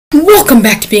and welcome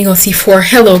back to Being OC4.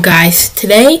 Hello guys,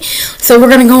 today, we're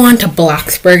going to go on to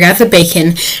Bloxburg as a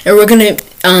bacon, and we're going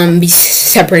to be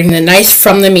separating the nice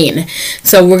from the mean.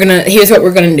 So here's what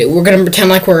we're going to do. We're going to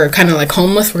pretend like we're kind of like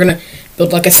homeless. We're going to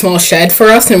build like a small shed for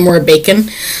us, and we're a bacon.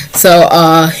 So,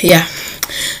 yeah.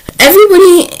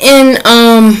 Everybody in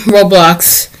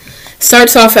Roblox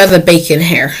starts off as a bacon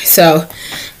hair, so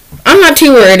I'm not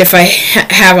too worried if I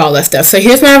have all that stuff. So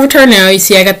here's my avatar now. You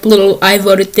see I got the little I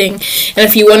voted thing. And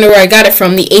if you wonder where I got it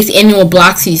from, the 8th annual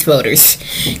Bloxies voters.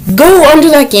 Go onto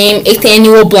that game, 8th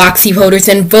annual Bloxy voters,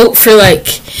 and vote for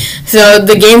so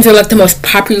the games are like the most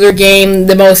popular game,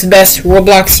 the most best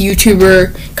Roblox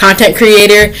YouTuber content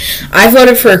creator. I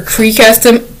voted for Creecast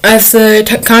as the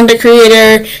content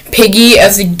creator, Piggy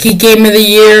as the game of the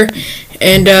year,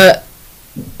 and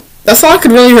that's all I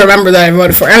could really remember that I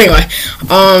voted for. Anyway,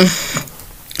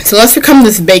 so let's become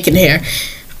this bacon here.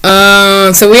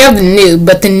 So we have the noob,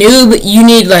 but the noob, you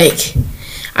need I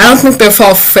don't think they'll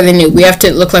fall for the noob. We have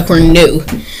to look like we're new.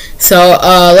 So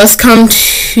let's come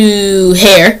to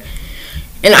hair,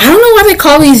 and I don't know why they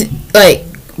call these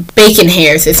bacon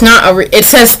hairs. It's not it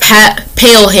says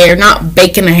pale hair, not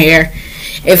bacon hair.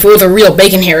 If it was a real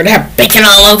bacon hair, it'd have bacon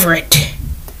all over it.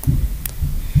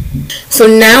 So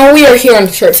now we are here on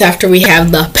the shirts after we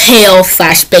have the pale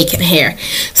 / bacon hair.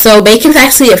 So bacons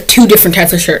actually have two different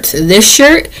types of shirts. This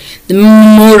shirt, the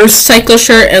motorcycle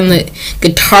shirt, and the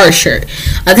guitar shirt.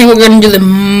 I think we're going to do the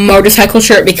motorcycle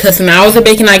shirt because when I was a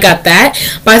bacon I got that.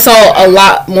 But I saw a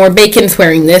lot more bacons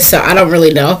wearing this, so I don't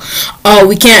really know. Oh,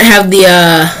 we can't have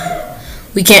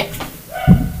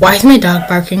why is my dog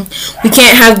barking? We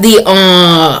can't have the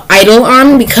idol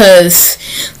on because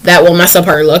that will mess up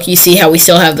our look. You see how we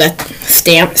still have that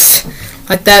stamps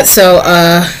like that. So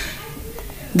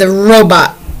the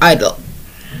robot idol.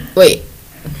 Wait.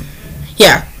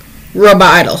 Yeah.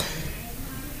 Robot idol.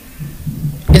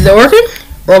 Is it working?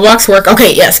 Roblox work?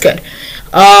 Okay, yes, good.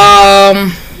 Now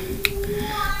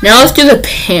let's do the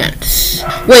pants.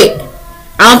 Wait.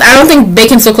 I don't think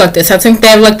bacons look like this. I think they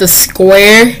have the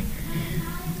square.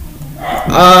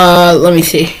 Let me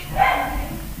see.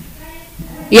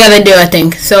 Yeah, they do, I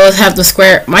think. So let's have the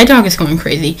square. My dog is going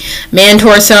crazy. Man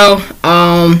torso.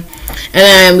 And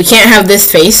then we can't have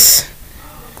this face.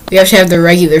 We have to have the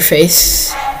regular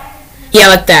face. Yeah,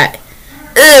 like that.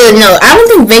 No, I don't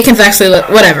think bacon's actually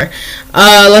whatever.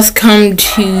 Let's come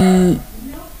to.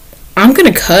 I'm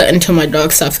gonna cut until my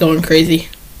dog stops going crazy.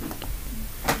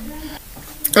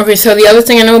 Okay, so the other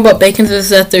thing I know about bacons is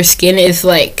that their skin is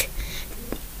white,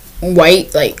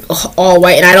 all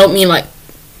white, and I don't mean like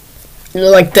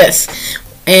this.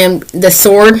 And the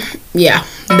sword, yeah,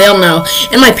 they'll know.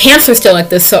 And my pants are still like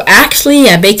this, so actually,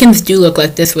 yeah, bacons do look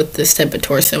like this with this type of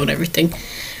torso and everything.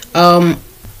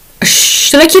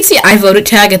 Should I keep the I voted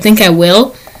tag? I think I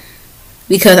will,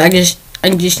 because I just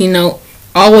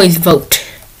always vote.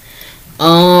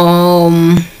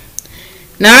 Now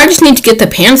I just need to get the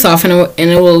pants off, and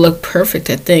it will look perfect,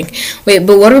 I think. Wait,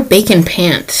 but what are bacon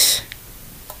pants?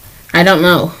 I don't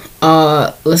know.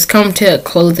 Let's come to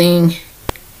clothing.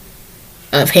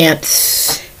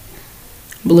 Pants.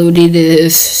 Blue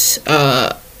Adidas.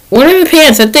 What are the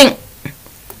pants? I think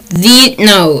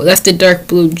no, that's the dark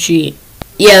blue jean.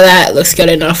 Yeah, that looks good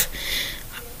enough.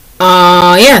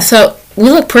 Yeah, so we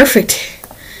look perfect.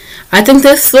 I think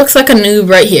this looks like a noob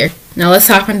right here. Now let's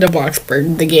hop into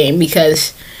Bloxburg, the game,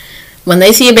 because when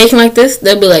they see a bacon like this,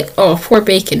 they'll be like, oh, poor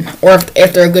bacon. Or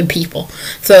if they're good people.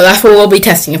 So that's what we'll be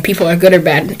testing, if people are good or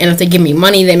bad. And if they give me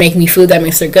money, they make me food, that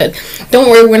means they're good. Don't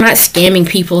worry, we're not scamming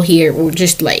people here. We're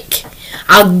just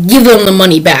I'll give them the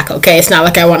money back, okay? It's not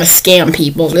like I want to scam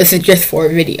people. This is just for a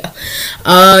video.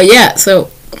 Yeah, so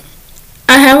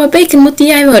I have a bacon with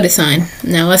the I voted sign.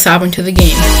 Now let's hop into the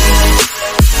game.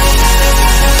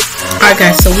 Alright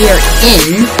guys, so we are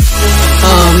in.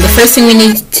 The first thing we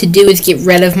need to do is get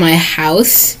rid of my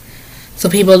house, so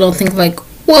people don't think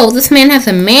whoa, this man has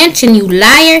a mansion, you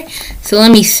liar. So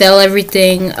let me sell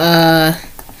everything.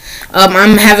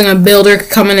 I'm having a builder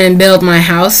come in and build my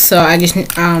house, so I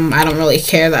don't really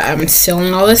care that I'm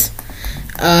selling all this.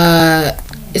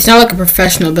 It's not like a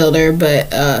professional builder,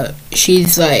 but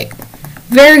she's very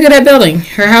good at building.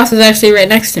 Her house is actually right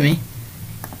next to me.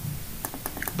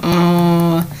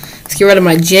 Let's get rid of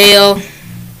my jail.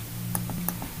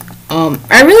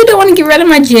 I really don't want to get rid of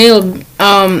my jail.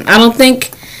 I don't think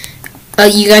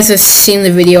you guys have seen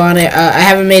the video on it. I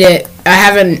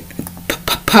haven't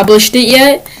published it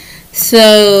yet.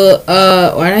 So,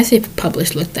 why did I say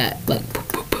published like that?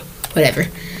 Whatever.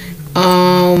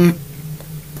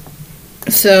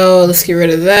 So let's get rid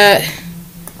of that.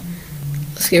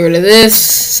 Let's get rid of this.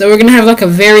 So we're gonna have a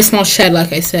very small shed,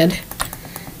 like I said.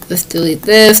 Let's delete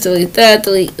this, delete that,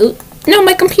 delete. Ooh, no,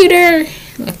 my computer.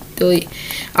 Delete.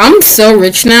 I'm so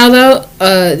rich now, though.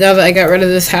 Now that I got rid of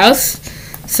this house,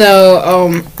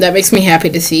 so that makes me happy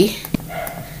to see.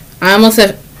 I almost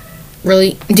have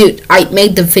really, dude. I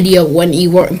made the video when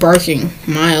you weren't barking,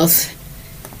 Miles,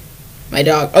 my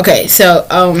dog. Okay, so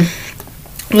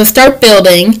let's start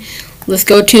building. Let's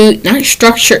go to not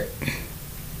structure.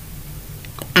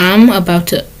 I'm about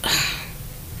to.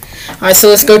 Alright, so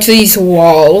let's go to these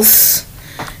walls.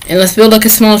 And let's build like a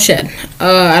small shed.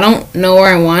 I don't know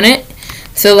where I want it.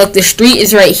 So like the street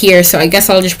is right here. So I guess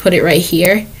I'll just put it right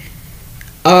here.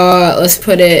 Let's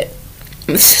put it.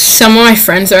 Some of my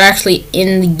friends are actually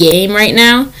in the game right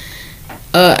now.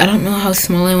 I don't know how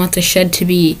small I want the shed to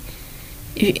be.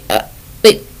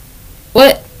 Wait.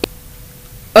 What?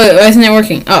 Oh, why isn't it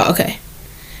working? Oh, okay.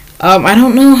 I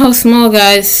don't know how small,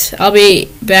 guys. I'll be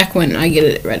back when I get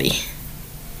it ready.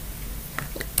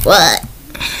 What?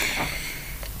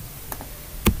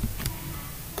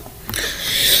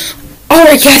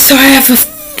 Alright, guys, so I have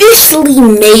officially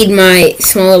made my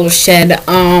small little shed.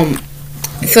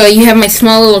 So you have my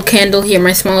small little candle here,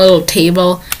 my small little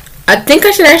table. I think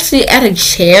I should actually add a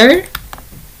chair.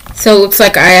 So it looks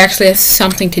like I actually have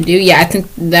something to do. Yeah, I think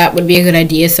that would be a good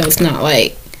idea, so it's not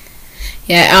like...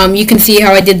 Yeah, you can see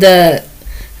how I did the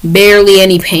barely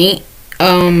any paint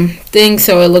thing,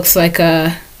 so it looks like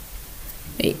a...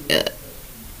 Wait,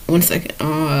 1 second.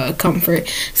 Comfort.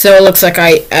 So it looks like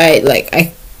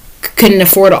I couldn't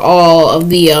afford all of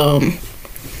the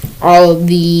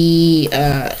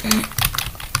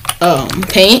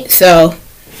paint. So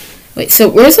wait, so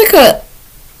where's like a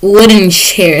wooden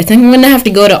chair? I think I'm gonna have to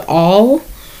go to all.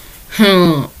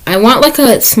 I want like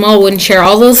a small wooden chair.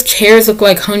 All those chairs look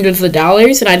like hundreds of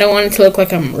dollars, and I don't want it to look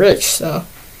like I'm rich. So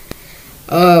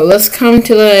let's come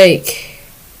to like.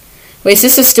 Wait, is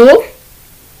this a stool?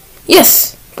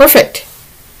 Yes, perfect.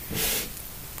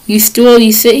 You stool,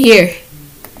 you sit here.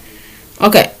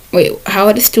 Okay, wait, how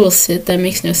would a stool sit? That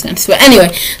makes no sense. But anyway,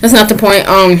 that's not the point.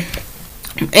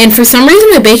 And for some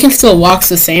reason, my bacon still walks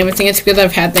the same. I think it's because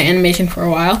I've had the animation for a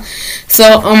while.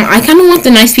 So, I kind of want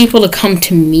the nice people to come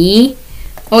to me.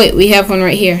 Oh, wait, we have one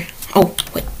right here. Oh,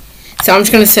 wait. So I'm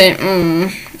just going to say,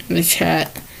 in the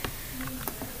chat.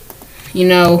 You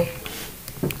know,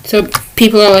 so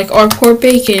people are like, oh, poor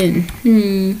bacon.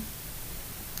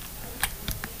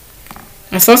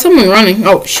 I saw someone running.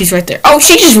 Oh, she's right there. Oh,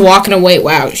 she's just walking away.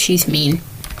 Wow, she's mean.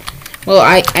 Well,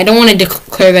 I don't want to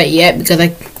declare that yet because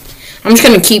I'm just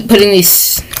going to keep putting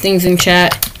these things in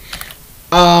chat.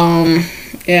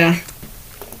 Yeah.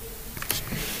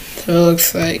 So it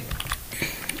looks like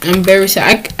I'm very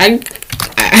sad. I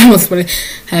almost put a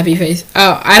happy face.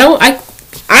 Oh, I'm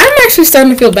actually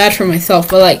starting to feel bad for myself,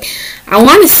 but like I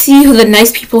want to see who the nice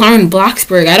people are in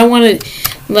Bloxburg. I don't want to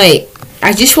like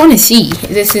I just want to see.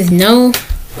 This is no.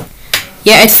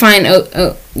 Yeah, it's fine.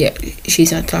 Oh, yeah.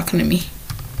 She's not talking to me.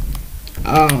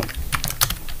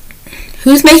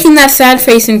 Who's making that sad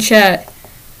face in chat?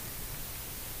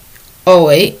 Oh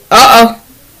wait. Uh-oh.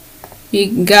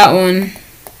 You got one.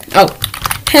 Oh.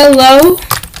 Hello?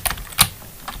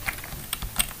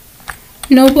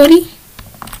 Nobody?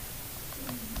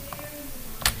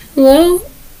 Hello?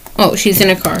 Oh, she's in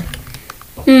a car.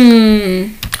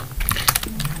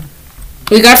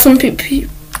 We got some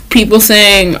people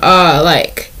saying,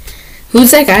 like,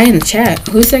 who's that guy in the chat?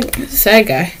 Who's that sad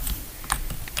guy?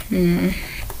 I'm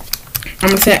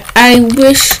gonna say, I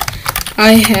wish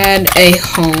I had a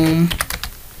home.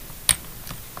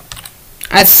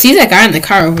 I see that guy in the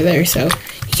car over there, so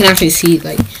you can actually see,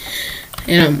 like,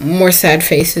 you know, more sad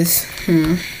faces.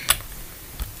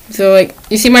 So, like,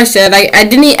 you see my shed. I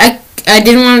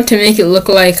didn't want to make it look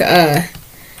like,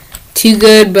 too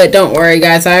good, but don't worry,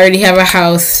 guys. I already have a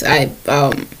house. I'm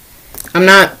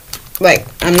not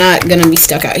gonna be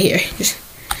stuck out here.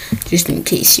 Just in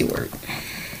case you were.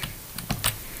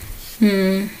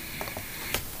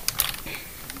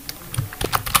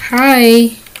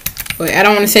 Hi. Wait, I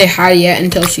don't want to say hi yet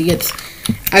until she gets.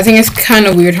 I think it's kind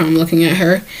of weird how I'm looking at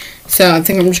her. So I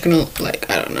think I'm just gonna like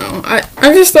I don't know.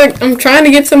 I'm just like I'm trying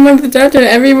to get someone's attention.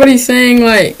 Everybody's saying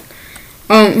like,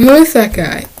 who is that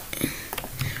guy?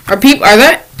 Are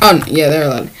that? Oh, yeah, they're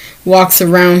allowed. Walks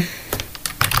around.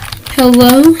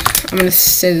 Hello? I'm gonna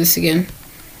say this again.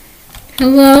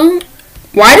 Hello?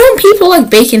 Why don't people like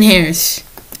bacon hairs?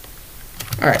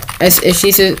 Alright, if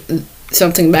she says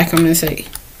something back, I'm gonna say,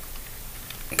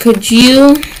 could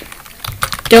you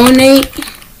donate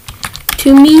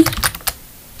to me?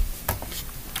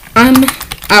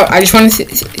 I just want to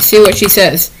see what she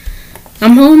says.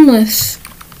 I'm homeless.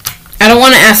 I don't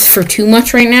want to ask for too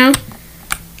much right now.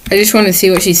 I just want to see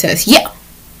what she says. Yeah.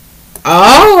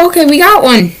 Oh, okay, we got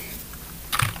one.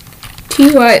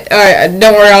 Alright,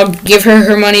 don't worry, I'll give her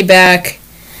her money back.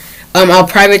 I'll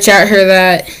private chat her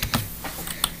that.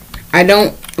 I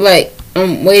don't, like,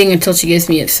 I'm waiting until she gives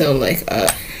me it, so, like, I'm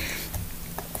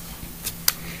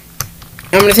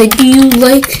gonna say, do you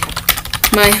like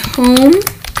my home?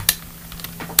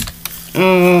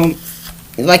 You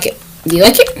like it? Do you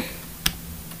like it?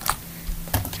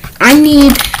 I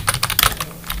need,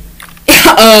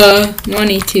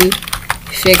 money to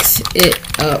fix it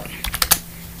up.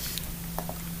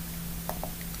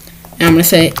 And I'm gonna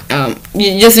say,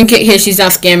 just in case she's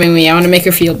not scamming me, I want to make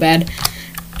her feel bad.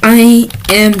 I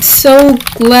am so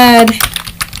glad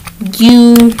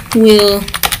you will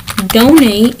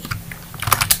donate.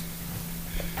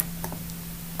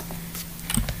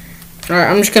 Alright,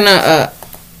 I'm just gonna,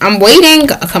 I'm waiting.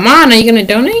 Come on, are you gonna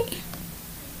donate?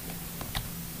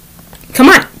 Come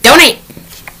on, donate!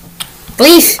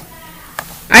 Please!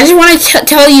 I just want to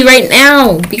tell you right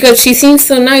now, because she seems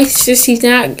so nice, just she's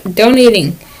not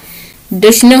donating.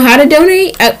 Does she know how to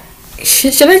donate?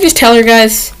 Should I just tell her,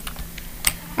 guys?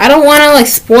 I don't want to, like,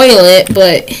 spoil it,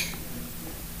 but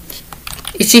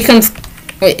if she comes...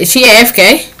 Wait, is she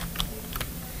AFK?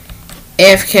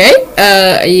 AFK?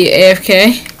 Are you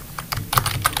AFK?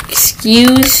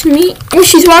 Excuse me? Oh,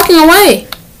 she's walking away.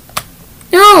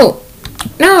 No.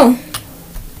 No.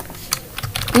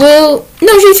 Well,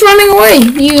 no, she's running away.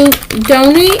 You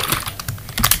donate?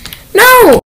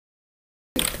 No.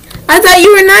 I thought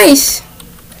you were nice.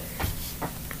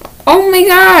 Oh my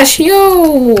gosh,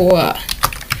 yo.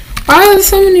 Why are there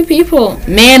so many people?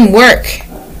 Man, work.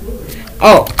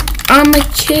 Oh, I'm a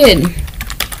kid.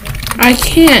 I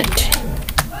can't.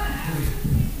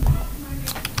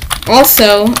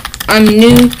 Also, I'm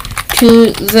new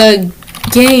to the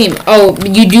game. Oh,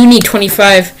 you do need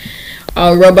 25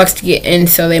 Robux to get in,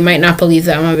 so they might not believe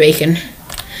that I'm a bacon.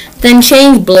 Then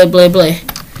change blah blah blah.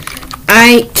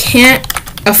 I can't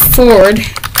afford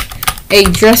a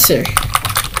dresser.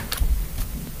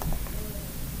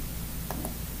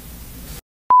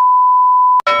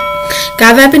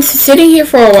 Guys, I've been sitting here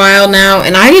for a while now,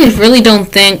 and I just really don't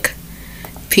think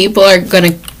people are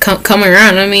gonna come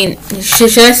around. I mean,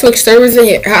 should I switch servers in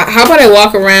here? How about I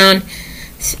walk around,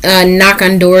 knock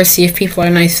on doors, see if people are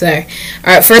nice there.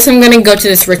 Alright, first I'm gonna go to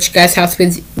this rich guy's house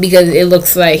because it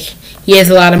looks like he has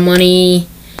a lot of money.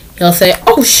 He'll say,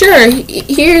 oh sure,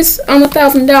 here's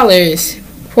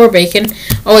 $1,000. Poor bacon.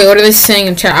 Oh wait, what are they saying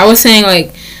in chat? I was saying,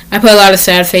 like, I put a lot of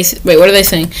sad faces. Wait, what are they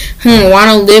saying?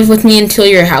 Wanna live with me until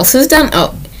your house is done?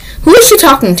 Oh, who is she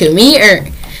talking to? Me or...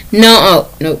 No, oh,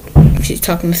 nope. She's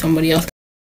talking to somebody else.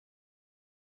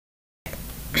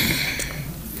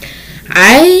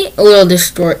 I will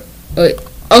destroy... Wait,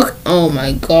 oh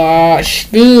my gosh,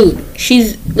 dude.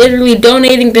 She's literally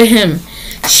donating to him.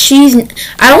 She's...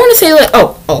 I don't want to say, like...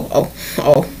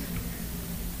 Oh.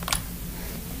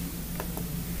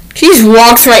 She just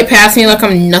walks right past me like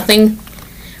I'm nothing.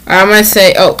 Or I'm going to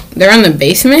say... Oh, they're in the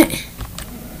basement?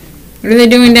 What are they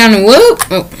doing down in... Whoop!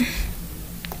 Oh.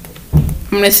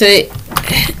 I'm going to say...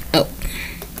 Oh.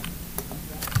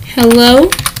 Hello?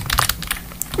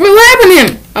 What happened to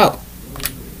him? Oh.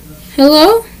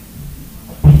 Hello?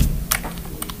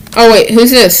 Oh, wait. Who's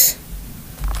this?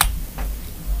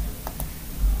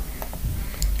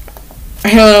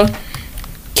 Hello.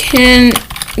 Can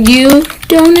you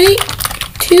donate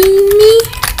to me?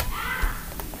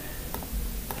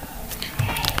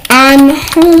 I'm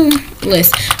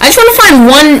homeless. I just want to find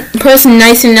one person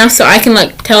nice enough so I can,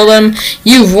 like, tell them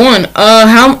you've won.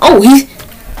 Oh, he's...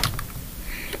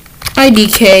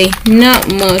 IDK. Not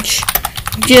much.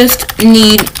 Just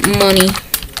need money.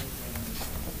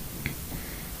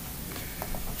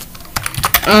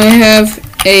 I have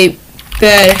a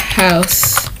bad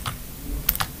house.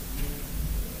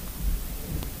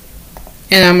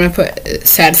 And I'm gonna put a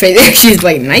sad face there. She's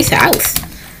like, nice house.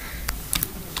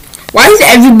 Why is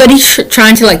everybody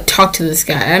trying to, like, talk to this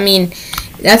guy? I mean,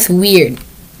 that's weird.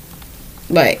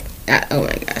 Like, oh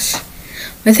my gosh.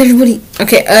 Why is everybody...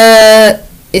 Okay,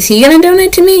 is he gonna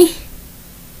donate to me?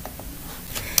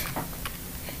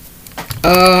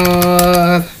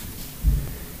 I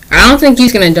don't think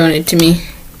he's gonna donate to me.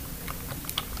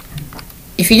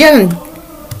 If he doesn't...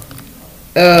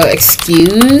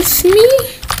 excuse me?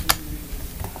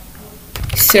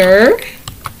 Sir?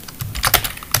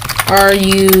 Are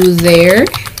you there?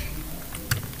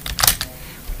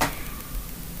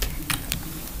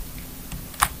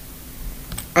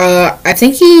 I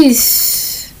think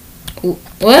he's...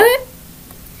 What?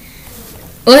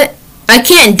 What? I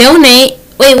can't donate.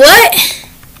 Wait, what?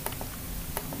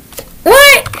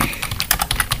 What?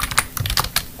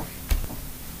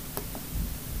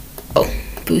 Oh,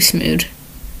 boost mood.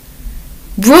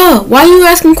 Bruh, why are you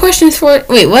asking questions for it?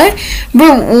 Wait, what?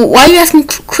 Bro, why are you asking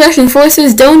questions for it? It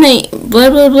says donate, blah,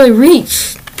 blah, blah,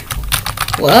 reach.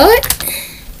 What?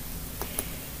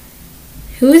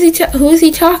 Who is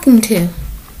he talking to?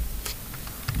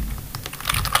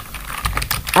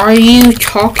 Are you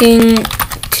talking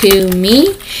to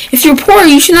me? If you're poor,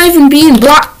 you should not even be in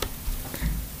block.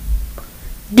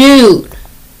 Dude.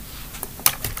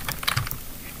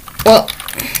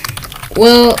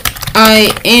 Well,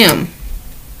 I am.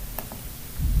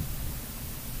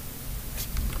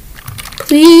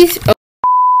 Please. Oh.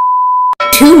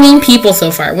 2 mean people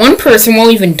so far. One person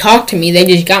won't even talk to me. They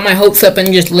just got my hopes up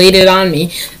and just laid it on me.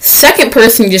 Second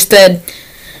person just said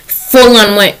full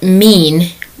on went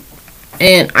mean.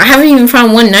 And I haven't even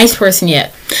found one nice person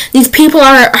yet. These people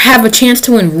have a chance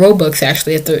to win Robux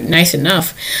actually if they're nice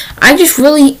enough.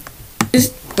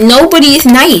 Nobody is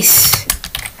nice.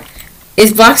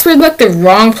 Is Bloxburg like the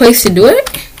wrong place to do it?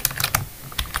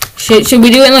 Should we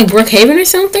do it in like Brookhaven or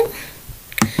something?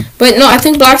 But no, I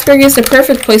think Bloxburg is the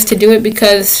perfect place to do it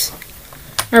because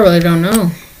I really don't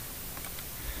know.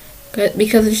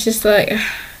 Because it's just like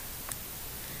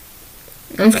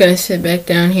I'm just gonna sit back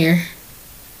down here.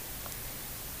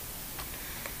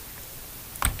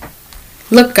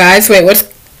 Look, guys. Wait, what's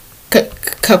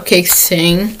Cupcake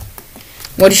saying?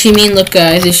 What does she mean? Look,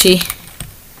 guys. Is she?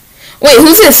 Wait,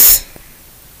 who's this?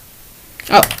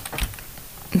 Oh,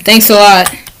 thanks a lot.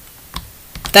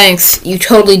 Thanks. You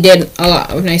totally did a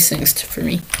lot of nice things for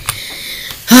me.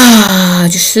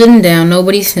 Just sitting down.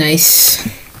 Nobody's nice.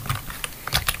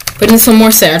 Putting some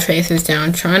more sad faces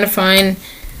down. Trying to find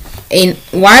a...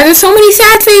 Why are there so many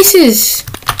sad faces?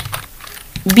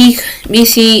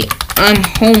 BC, I'm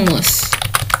homeless.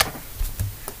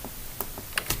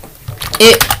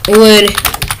 It would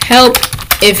help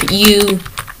if you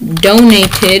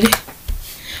donated.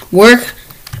 Work.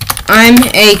 I'm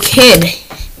a kid.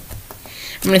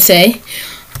 I'm gonna say,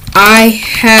 I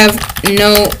have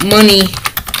no money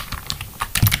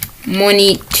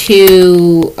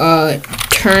to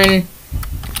turn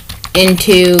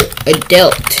into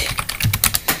adult.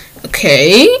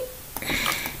 Okay.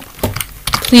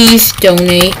 Please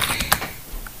donate.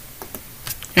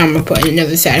 I'm gonna put in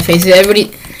another sad face.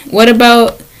 Everybody, what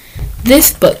about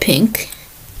this butt pink?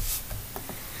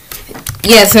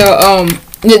 Yeah, so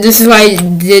this is why I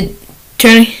did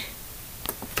turn.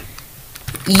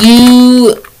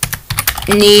 You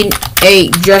need a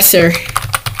dresser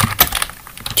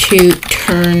to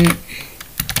turn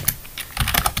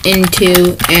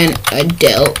into an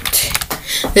adult.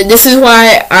 This is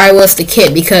why I was the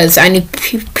kid, because I knew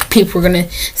people were gonna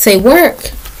say work.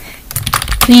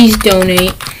 Please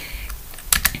donate.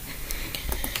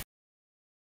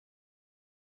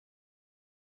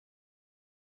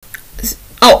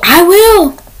 Oh, I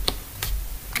will.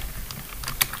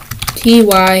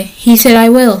 TY. He said I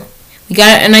will. We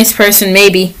got a nice person,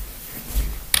 maybe.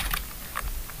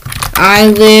 I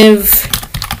live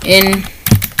in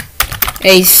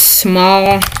a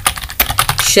small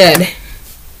shed.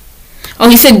 Oh,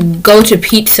 he said go to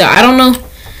pizza. I don't know.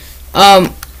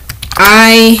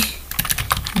 I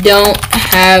don't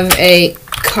have a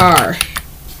car.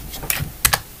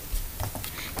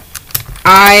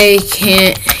 I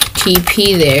can't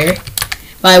TP there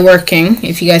by working,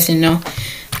 if you guys didn't know.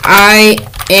 I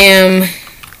am,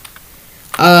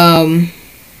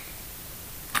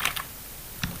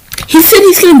 he said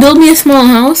he's gonna build me a small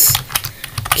house.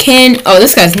 Oh,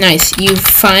 this guy's nice. You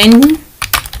find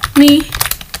me?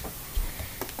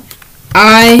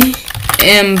 I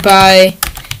am by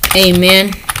a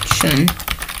mansion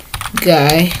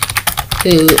guy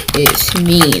who is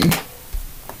mean.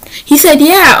 He said,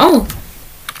 yeah, oh.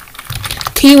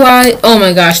 TY, oh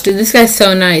my gosh, dude, this guy's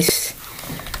so nice.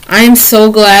 I am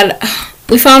so glad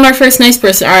we found our first nice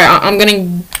person. Alright, I'm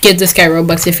gonna give this guy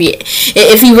Robux if he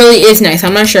really is nice.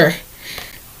 I'm not sure.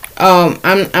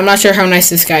 I'm not sure how nice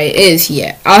this guy is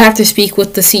yet. I'll have to speak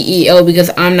with the CEO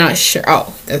because I'm not sure.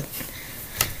 Oh,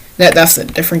 that's a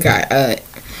different guy.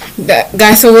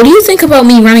 Guys, so what do you think about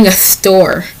me running a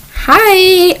store?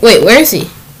 Hi. Wait, where is he?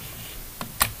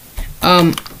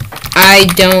 I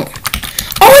don't.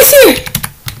 Oh, he's here.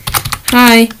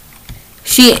 Hi.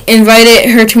 She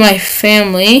invited her to my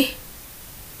family.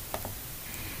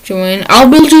 Join. I'll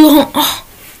build you a home. Oh,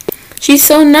 she's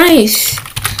so nice.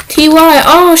 TY.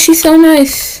 Oh, she's so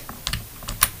nice.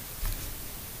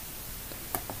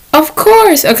 Of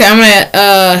course. Okay, I'm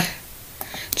gonna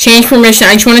change permission.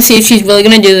 I just want to see if she's really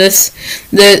gonna do this.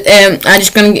 I'm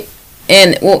just gonna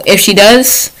well, if she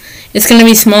does, it's gonna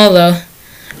be small though.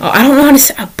 Oh, I don't know how to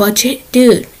set a budget,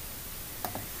 dude.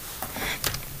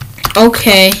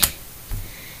 Okay.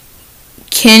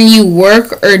 Can you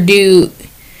work or do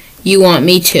you want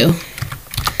me to?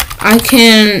 I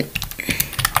can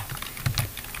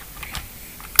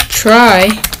try.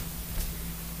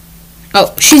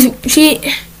 Oh,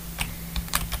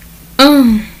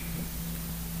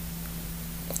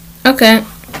 okay.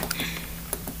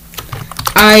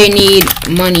 I need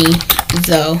money,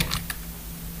 though.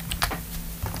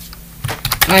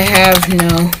 I have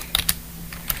no.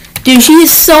 Dude, she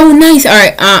is so nice.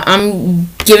 Alright, I'm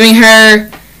giving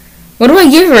her. What do I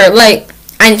give her? Like,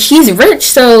 and she's rich,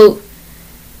 so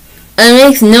it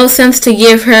makes no sense to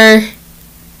give her.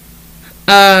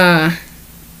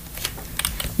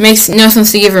 Makes no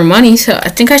sense to give her money. So I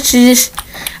think I should just.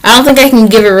 I don't think I can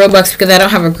give her Robux because I don't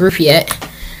have a group yet.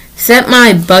 Set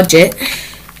my budget.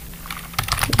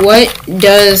 What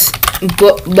does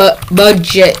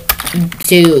budget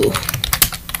do?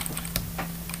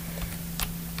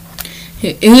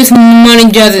 Whose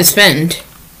money does it spend?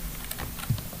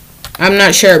 I'm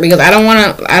not sure because I don't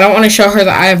want to show her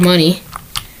that I have money.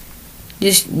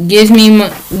 Just gives me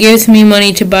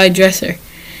money to buy a dresser.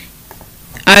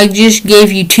 I just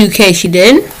gave you 2K. She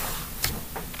did?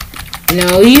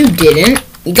 No, you didn't.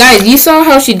 Guys, you saw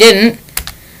how she didn't.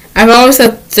 I've always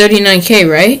said 39K,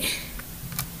 right?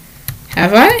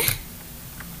 Have I?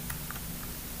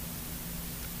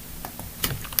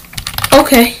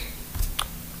 Okay.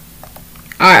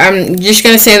 Alright, I'm just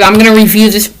gonna say that I'm gonna review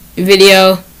this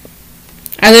video.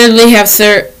 I literally have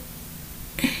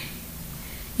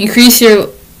increase your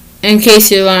in case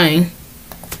you're lying.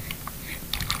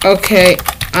 Okay,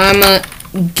 I'ma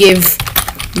give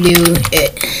you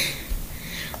it.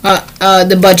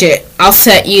 The budget. I'll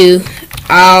set your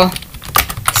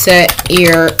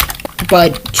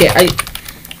budget.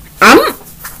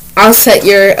 I'll set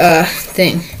your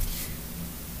thing.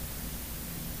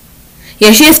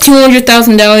 Yeah, she has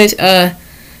 $200,000.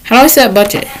 How do I set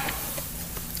budget?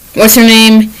 What's her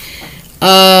name?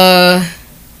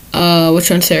 Which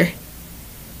one's her?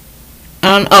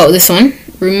 Oh, this one.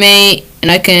 Roommate, and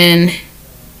I can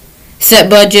set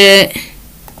budget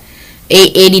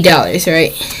 $80,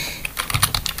 right?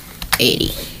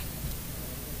 80.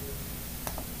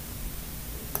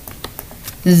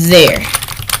 There.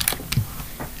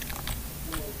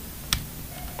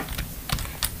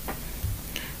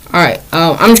 Alright,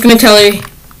 I'm just gonna tell her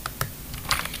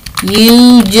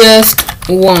you just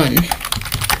won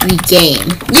the game.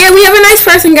 Yeah, we have a nice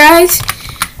person, guys.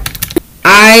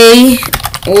 I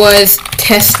was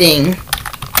testing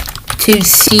to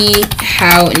see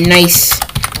how nice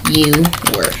you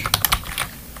were.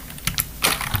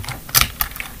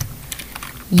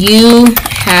 You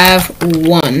have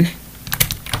won.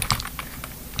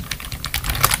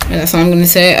 That's all I'm gonna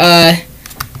say.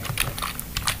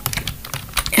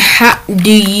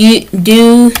 Do you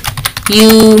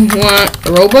want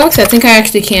Roblox? I think I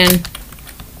actually can.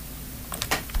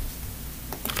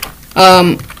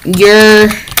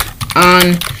 You're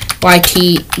on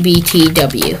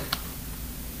YTBTW.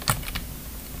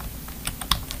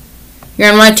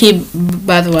 You're on YT,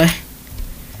 by the way.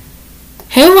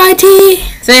 Hey YT,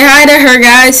 say hi to her,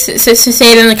 guys. Say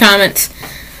it in the comments.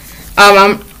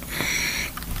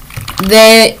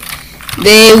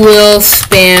 They will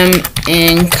spam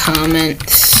in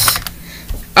comments.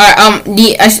 Alright,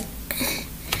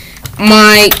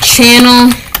 my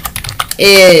channel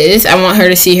is, I want her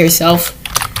to see herself,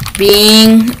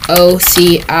 being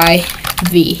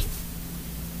OCIV.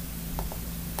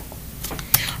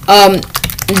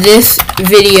 This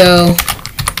video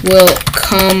will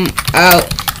come out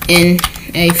in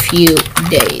a few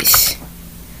days.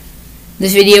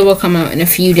 This video will come out in a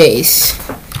few days.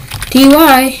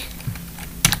 TY.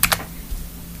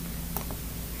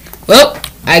 Well,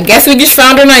 I guess we just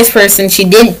found a nice person. She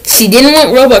didn't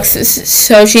want Robux,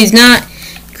 so she's not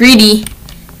greedy.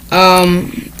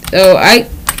 So I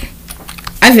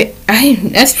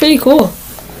that's pretty cool.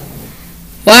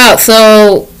 Wow,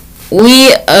 so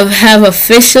we have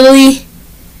officially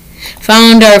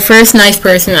found our first nice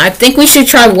person. I think we should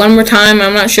try one more time.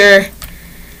 I'm not sure.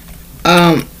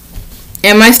 Am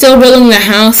I still building the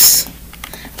house?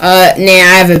 Nah,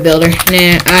 I have a builder.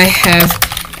 Nah, I have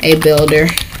a builder.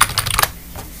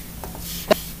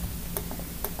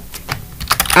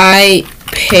 I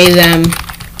pay them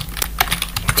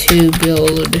to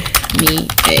build me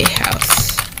a house.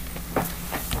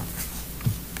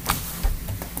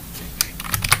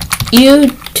 You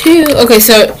too. Okay,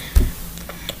 so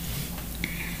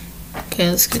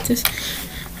let's get this.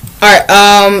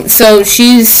 Alright, so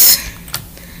she's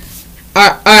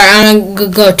alright, I'm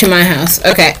gonna go to my house.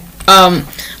 Okay. I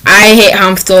hate how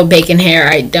I'm still bacon hair.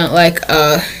 I don't like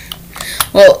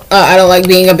I don't like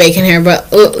being a bacon hair,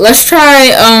 but let's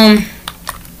try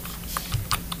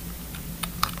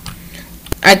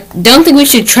I don't think we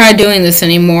should try doing this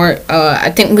anymore. I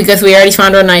think because we already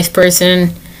found a nice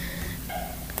person.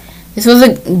 This was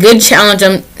a good challenge.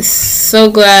 I'm so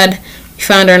glad we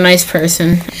found our nice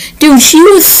person. Dude, she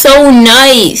was so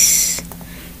nice.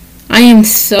 I am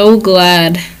so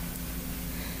glad.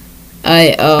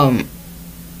 Wait,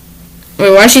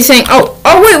 why is she saying, oh,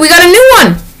 wait, we got a new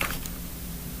one.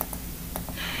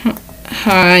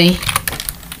 Hi.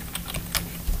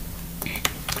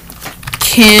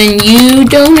 Can you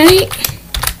donate?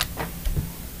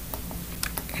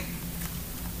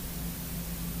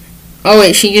 Oh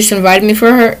wait, she just invited me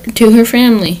to her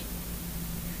family.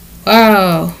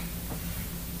 Wow.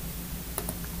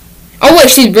 Oh wait,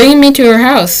 she's bringing me to her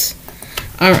house.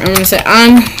 I'm gonna say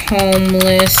I'm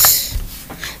homeless.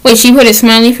 Wait, she put a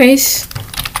smiley face.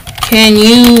 Can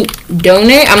you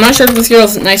donate? I'm not sure if this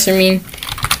girl's nice or mean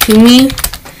to me.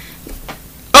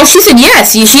 Oh, she said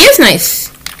yes. She is nice.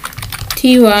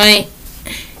 TY.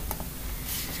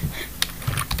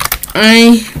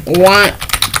 I want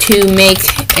to make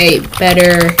a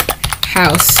better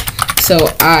house so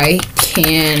I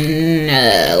can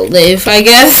live, I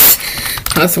guess.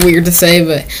 That's weird to say,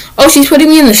 but oh, she's putting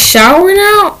me in the shower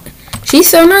now. She's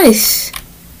so nice.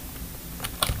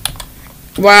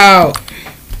 Wow.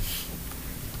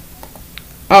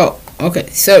 Oh, okay.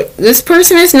 So this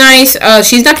person is nice.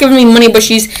 She's not giving me money, but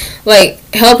she's like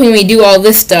helping me do all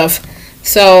this stuff.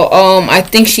 So I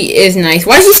think she is nice.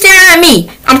 Why is she staring at me?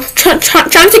 I'm trying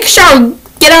to take a shower.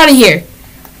 Get out of here.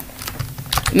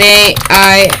 May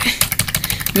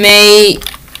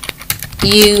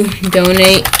you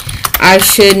donate? I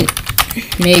should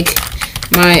make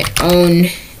my own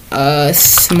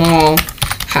small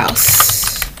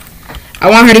house. I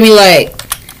want her to be like,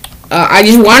 I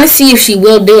just want to see if she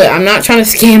will do it. I'm not trying to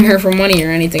scam her for money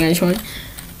or anything. I just want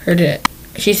her to.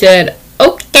 She said,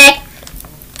 okay.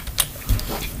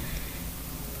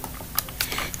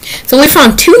 So we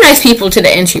found 2 nice people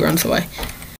today, and she runs away.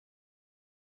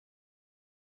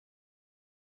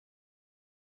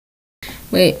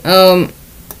 Wait,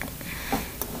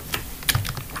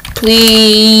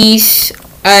 please,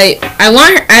 I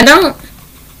want her, I don't,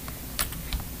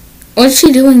 what's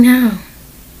she doing now?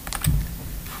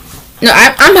 No,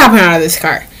 I'm hopping out of this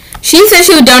car. She said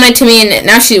she would donate to me, and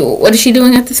now what is she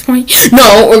doing at this point?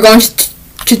 No, we're going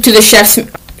to the chef's.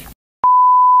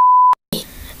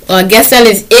 Well, I guess that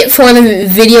is it for the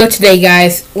video today,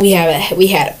 guys. We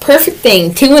had a perfect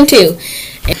thing, 2 and 2.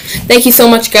 Thank you so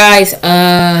much, guys.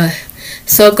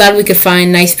 So glad we could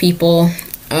find nice people.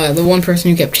 The one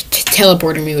person who kept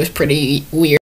teleporting me was pretty weird.